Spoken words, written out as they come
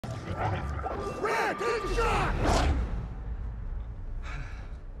Red, take a shot!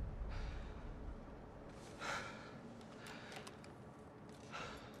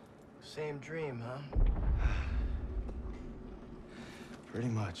 Same dream, huh? Pretty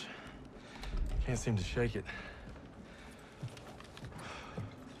much. Can't seem to shake it.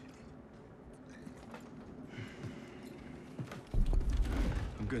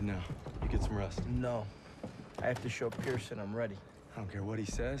 I'm good now. You get some rest. No. I have to show Pearson I'm ready. I don't care what he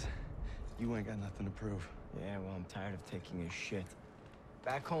says. You ain't got nothing to prove. Yeah, well, I'm tired of taking his shit.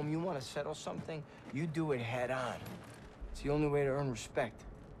 Back home, you want to settle something, you do it head on. It's the only way to earn respect.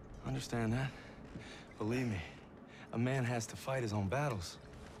 Understand that? Believe me, a man has to fight his own battles.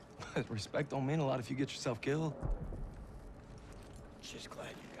 But respect don't mean a lot if you get yourself killed. Just glad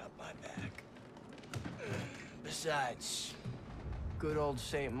you got my back. Besides, good old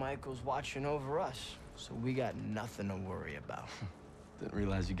St. Michael's watching over us, so we got nothing to worry about. Didn't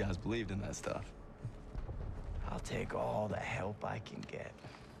realize you guys believed in that stuff. I'll take all the help I can get.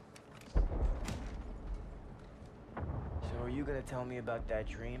 So are you gonna tell me about that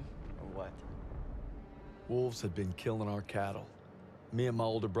dream, or what? Wolves had been killing our cattle. Me and my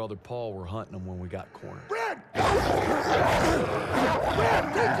older brother Paul were hunting them when we got cornered. Red! Red,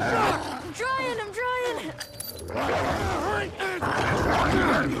 take the shot! I'm trying!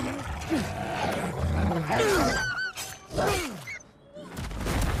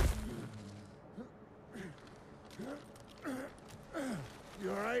 You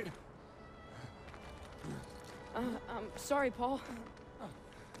all right? I'm sorry, Paul.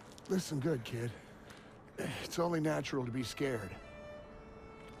 Listen good, kid. It's only natural to be scared.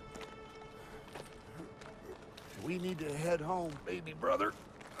 We need to head home, baby brother.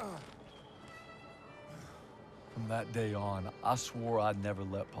 From that day on, I swore I'd never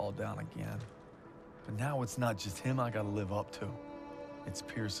let Paul down again. But now it's not just him I gotta live up to. It's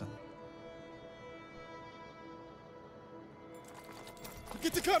Pearson.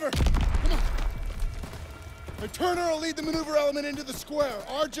 Get to cover! Come on! My Turner will lead the maneuver element into the square.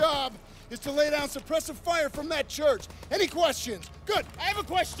 Our job is to lay down suppressive fire from that church. Any questions? Good, I have a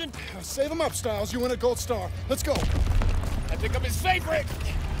question. Save them up, Styles. You win a gold star. Let's go. I pick up his favorite.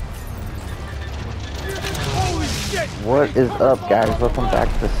 Holy shit! What is up, guys? Welcome back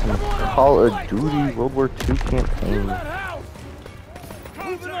to some Call of Duty World War II campaign.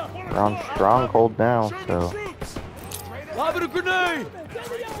 We're on Stronghold now, so... Lob it a grenade!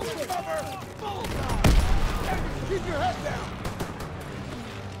 Keep your head down.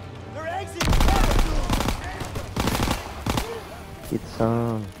 They're exiting! Get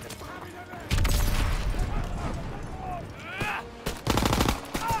some...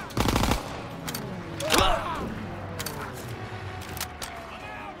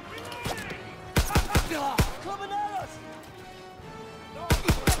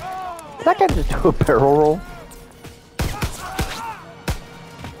 Did that guy just do a barrel roll?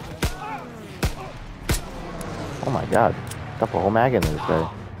 Oh my god, got the whole mag in this guy.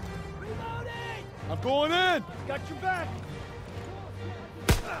 I'm going in. Got your back.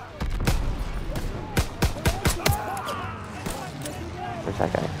 Where's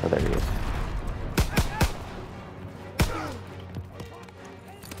that guy? Oh, there he is.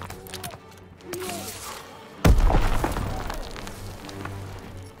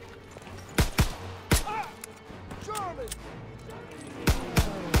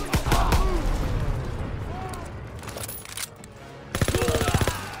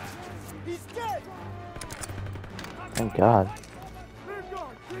 Thank God.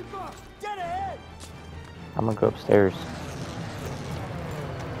 I'm gonna go upstairs.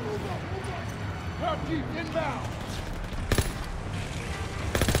 Inbound.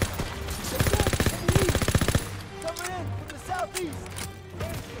 Coming in from the southeast!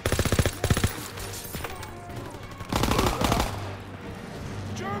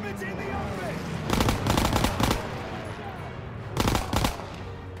 Germans in the open.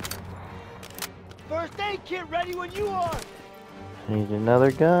 First aid kit ready when you are! Need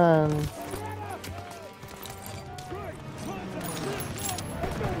another gun.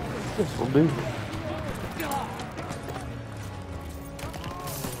 This will do.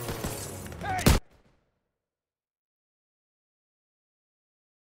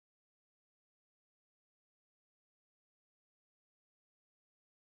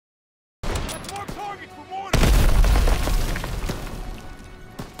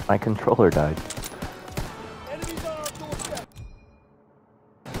 My controller died. Enemies are on doorstep.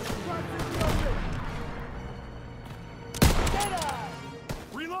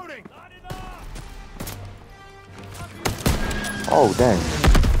 Reloading. Oh, dang.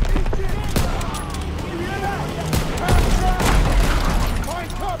 Find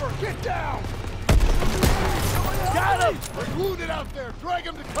cover. Get Get down! Got him! He's wounded out there. Drag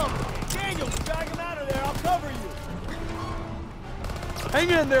him to cover. Daniel, drag him out of there. I'll cover you. Hang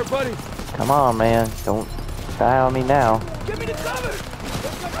in there, buddy. Come on, man. Don't die on me now. Give me the cover.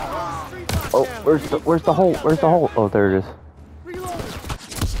 Oh, where's the hole? Where's the hole? Oh, there it is.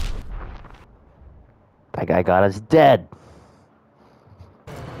 That guy got us dead.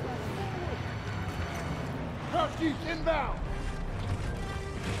 Crouch deep, inbound.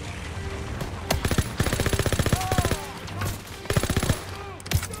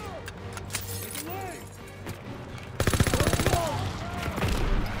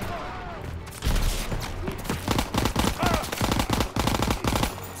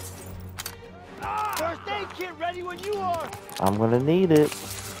 First aid kit ready when you are. I'm gonna need it.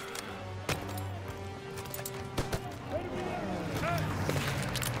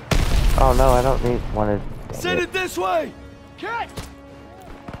 Oh no, I don't need one of. Send it this way. Catch!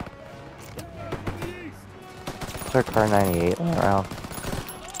 It's our car 98 around.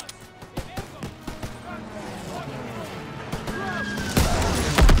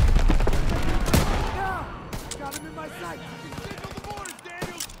 Got him in my sight. Signal the mortars,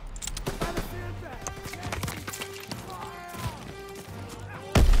 Daniel. Trying to stand back.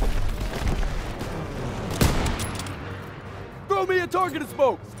 Throw me a target of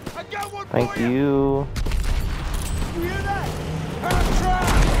smoke. I got one Thank for you. you. You hear that? Half track.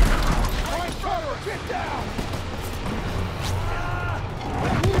 All right, cover. Get down.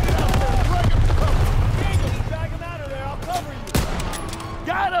 Wounded out there. Drag him to cover. Daniel, drag him out of there. I'll cover you.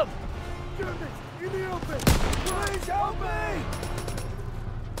 Got him. Goodness, in the open. Please help me.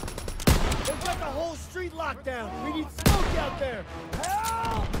 They've got the whole street locked down. We need smoke out there.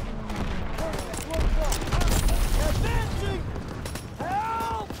 Help! Advancing!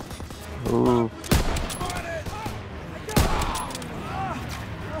 Help! Ooh.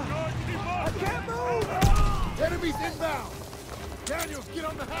 I can't move. Enemies inbound. Daniels, get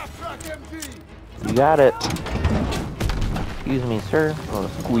on the half-track MG. You got it. Excuse me, sir. I'm gonna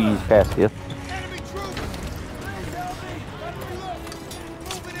squeeze past you. Enemy troops. Please help me. Let me look.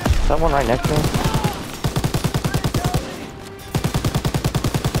 Moving in. Someone right next to me.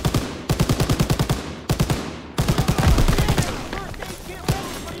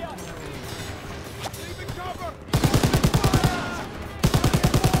 Leave it cover.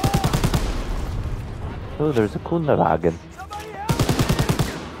 Oh, there's a Kundenwagen. Somebody help!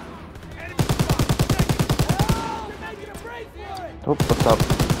 Enemy spot. Help! You're making a break for it! Oh, what's up?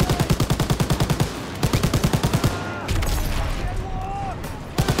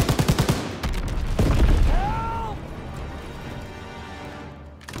 Help!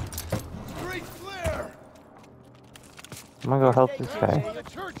 Street clear. I'm gonna go help this By guy. the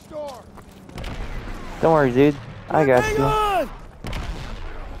church door. Don't worry, dude. I got Hang you. on!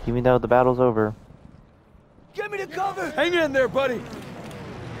 Give me that the battle's over. Give me the cover! Hang in there, buddy!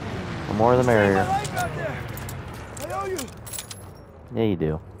 The more the Save my merrier. life out there! I owe you! Yeah, you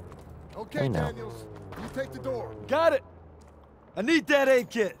do. Okay, I know. Daniels. You take the door. Got it! I need that aid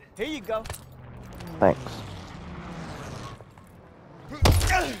kit. Here you go. Thanks.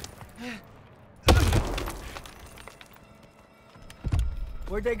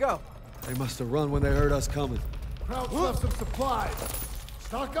 Where'd they go? They must have run when they heard us coming. Crowd's left some supplies.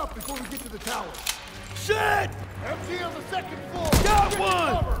 Stock up before we get to the tower. Shit! MG on the second floor. Got Get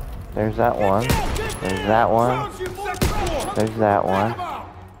one! cover. There's that one. There's that one. Crowd's you second floor. There's that Take one. 'em out.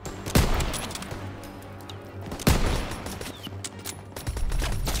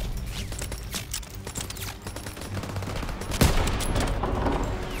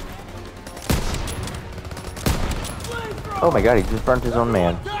 Oh my god, he just burnt his own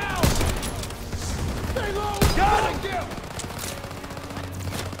man. Down. Stay low. Got him.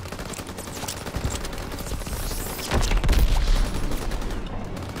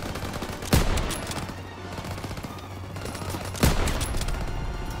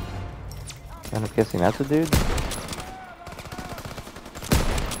 And I'm guessing that's a dude?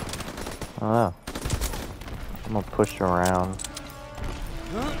 I don't know. I'm gonna push around.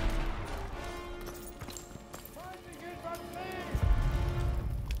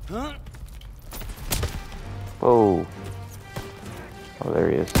 Huh? Whoa. Oh, there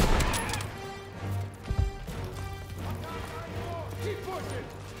he is. Keep pushing.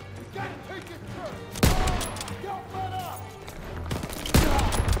 You gotta take it first. Don't let up.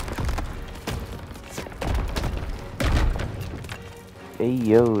 Hey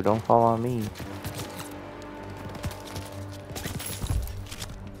yo, don't fall on me.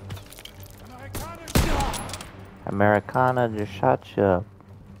 Americana just shot you. All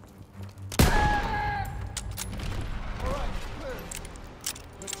right, clear.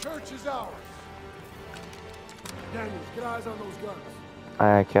 The church is ours. Daniels, get eyes on those guns.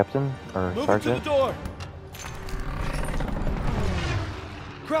 Aye, aye, Captain or Move Sergeant. to the door.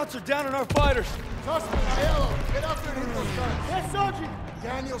 Krauts are down on our fighters. Zussman, Aiello, get up there and hit those guns. Yes, Sergeant.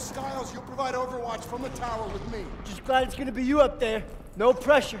 Daniel Stiles, you'll provide overwatch from the tower with me. Just glad it's gonna be you up there. No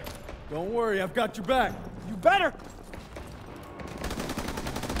pressure. Don't worry, I've got your back. You better.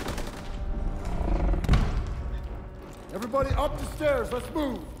 Everybody up the stairs, let's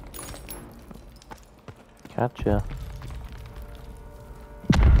move. Gotcha.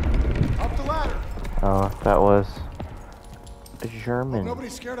 Up the ladder. Oh, that was a Hope German.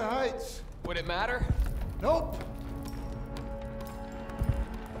 nobody's scared of heights. Would it matter? Nope.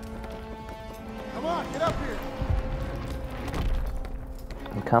 Come on, get up here.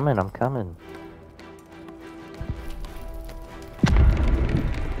 I'm coming, I'm coming.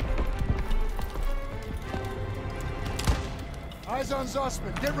 Eyes on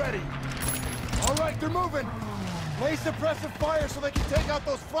Zussman, get ready. All right, they're moving. Lay suppressive fire so they can take out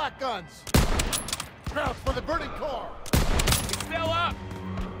those flak guns. Crouch for the burning car. He's still up.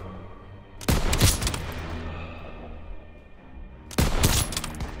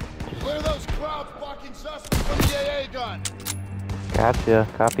 Clear those crowds blocking Zussman from the AA gun. Gotcha,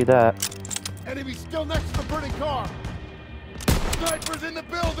 copy that. Enemy still next to the burning car. Snipers in the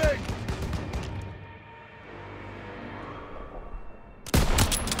building.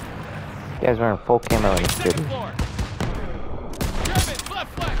 You guys are in full camo in the Second city. floor. Germans,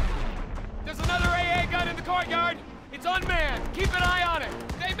 left flank. There's another AA gun in the courtyard. It's unmanned. Keep an eye on it.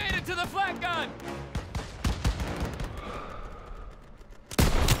 They made it to the flak gun.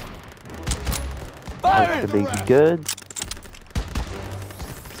 That should be good.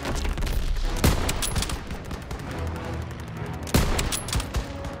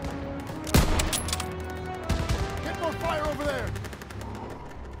 Get more fire over there.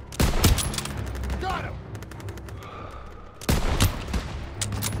 Got him.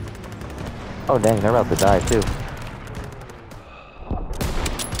 Oh dang, they're about to die too.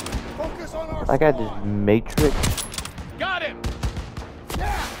 Focus on our That guy squad. just Matrix. Got him.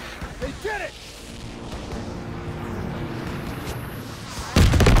 Yeah, they did it.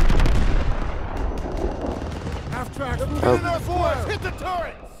 Half tracks moving Oh. in our force. Hit the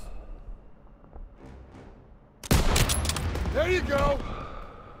turrets. There you go.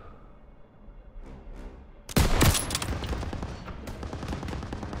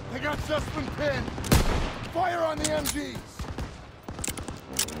 They got Zussman pinned. Fire on the MGs.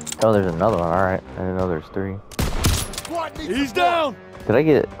 Oh, there's another one. Alright, I didn't know there's three. Squad needs He's support. down. Did I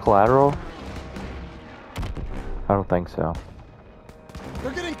get collateral? I don't think so.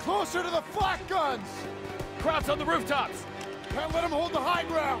 They're getting closer to the flak guns. Krauts on the rooftops. Can't let them hold the high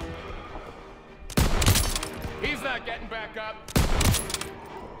ground. He's not getting back up.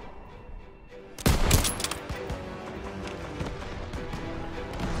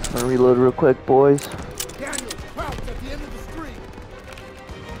 I'm gonna reload real quick, boys. Daniel, crouch at the end of the street.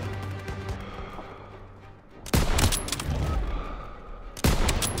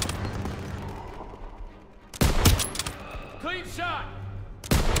 Clean shot.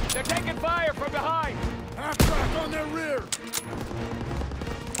 They're taking fire from behind. Half track on their rear.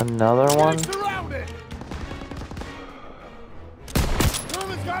 Another one? Getting surrounded.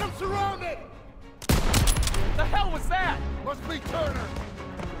 Germans got him surrounded. The hell was that? Must be Turner.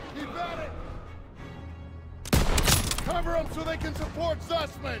 Keep at it. Cover them so they can support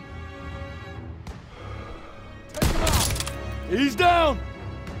Zussman. Take him out. He's down.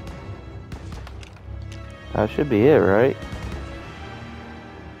 That should be it, right?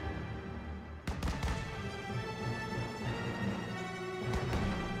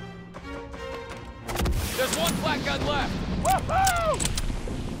 There's one flak gun left. Woohoo!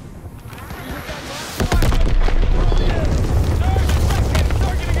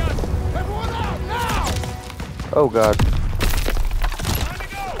 Targeting us. Everyone out now. Oh god. Time to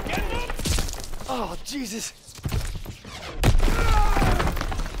go. Get them. Oh, Jesus.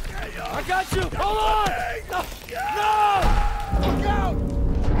 I got you. Hold on. No. Look out.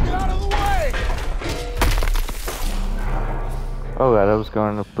 Get out of the way. Oh god, I was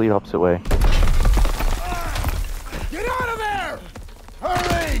going the complete opposite way. Get out of there.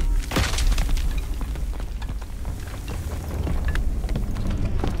 Hurry.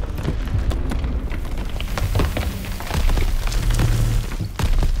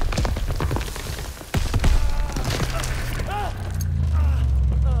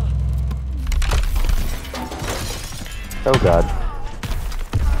 Oh god.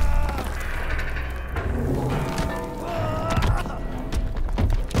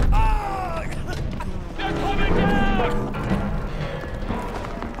 They're coming down.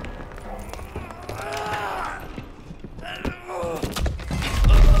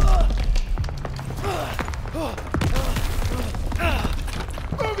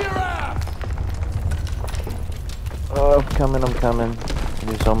 coming, I'm coming. I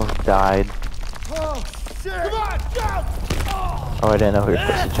just almost died. Oh, shit! Come on, jump! Oh, I didn't know we were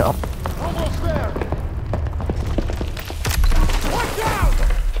supposed to jump. Almost there! Watch out!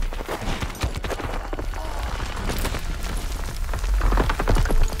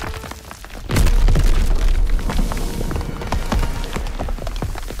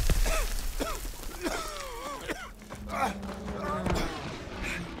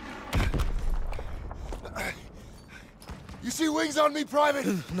 You see wings on me, Private?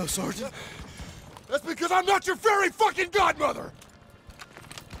 No, Sergeant. That's because I'm not your fairy fucking godmother!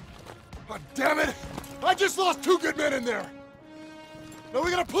 God damn it! I just lost 2 good men in there! Now we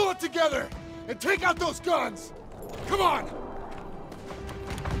gotta pull it together and take out those guns! Come on!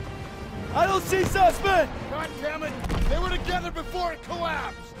 I don't see suspect! God damn it! They were together before it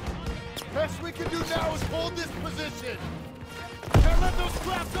collapsed! Best we can do now is hold this position! Can't let those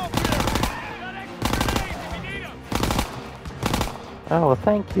scraps up here! Got extra grenades if you need 'em. Oh, well,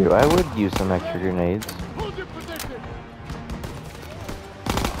 thank you. I would use some extra grenades. Hold your position!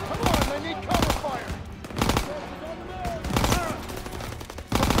 Come on, they need cover fire!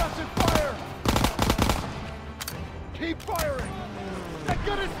 Suppressive fire! Keep firing! That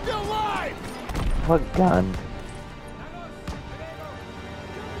gun is still live! What gun?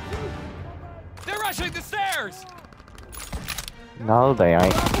 They're rushing the stairs! No, they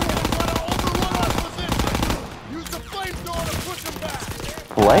ain't. Overrun our position! Use the flamethrower to push them back!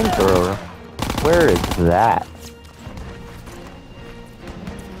 Flamethrower? Where is that?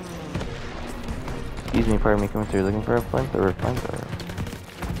 Excuse me, pardon me, coming through looking for a flamethrower.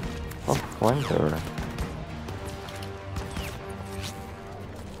 Oh, flamethrower.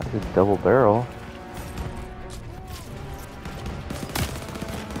 That's a double barrel.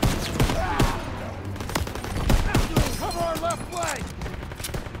 Cover our left flank!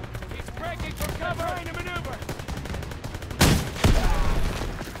 He's breaking from cover trying to maneuver.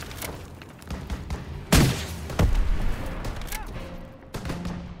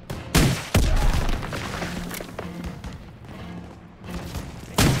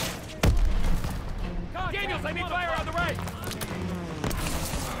 Daniels, I need fire on the right!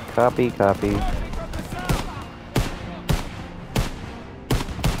 Copy, copy.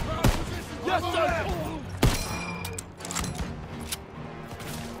 Yes, sir!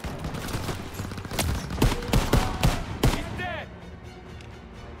 He's dead!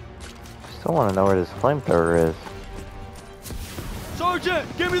 Still want to know where this flamethrower is. Sergeant,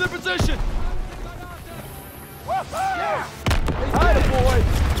 give me the position! Yeah! Attaboy!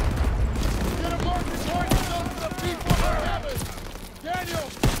 Get a mark and target those for the people in our heavens! Daniel,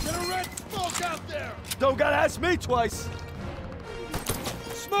 get a red smoke out there! Don't gotta ask me twice!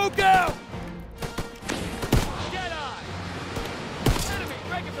 Smoke out! Jedi! Enemy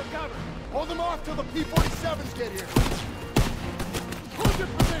breaking from cover! Hold them off till the P-47s get here! Hold your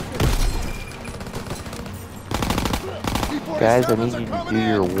position! Guys, I need you to do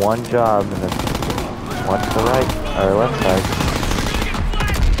your one job and then watch the right or left side.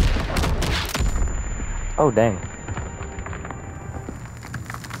 Oh dang.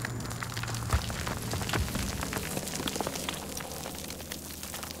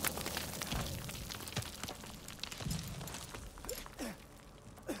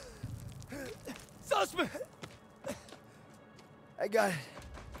 Suspect! I got it.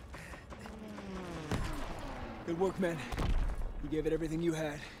 Good work, man. You gave it everything you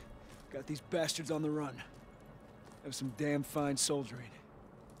had. Got these bastards on the run. That was some damn fine soldiering.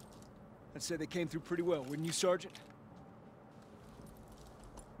 I'd say they came through pretty well, wouldn't you, Sergeant?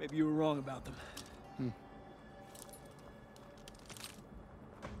 Maybe you were wrong about them. You've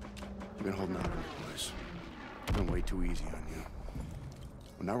been holding out on your place. It's been way too easy on you.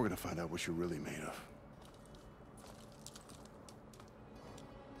 Well, now we're gonna find out what you're really made of.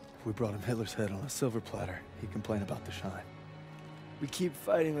 If we brought him Hitler's head on a silver platter, he'd complain about the shine. We keep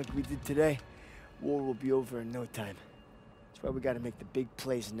fighting like we did today, war will be over in no time. That's why we gotta make the big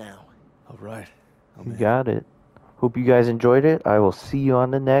plays now. All right. You got it. Hope you guys enjoyed it. I will see you on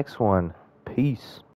the next one. Peace.